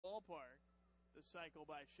ballpark. The cycle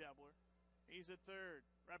by Schebler. He's at third.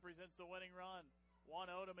 Represents the winning run. 1-0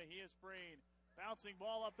 to Mejias-Brean. Bouncing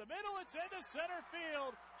ball up the middle. It's into center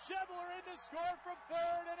field. Schebler in to score from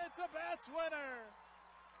third, and it's a Bats winner.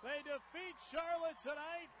 They defeat Charlotte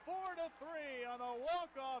tonight 4-3 on a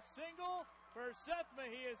walk-off single for Seth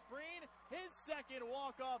Mejias-Brean, his second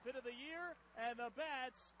walk-off hit of the year, and the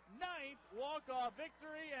Bats' 9th walk-off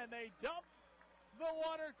victory, and they dump the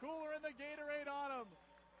water cooler and the Gatorade on him.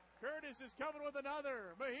 Curtis is coming with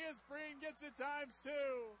another. Mejias-Brean gets it ×2.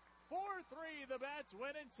 4-3, the Bats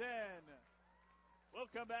win in 10. We'll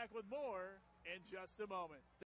come back with more in just a moment.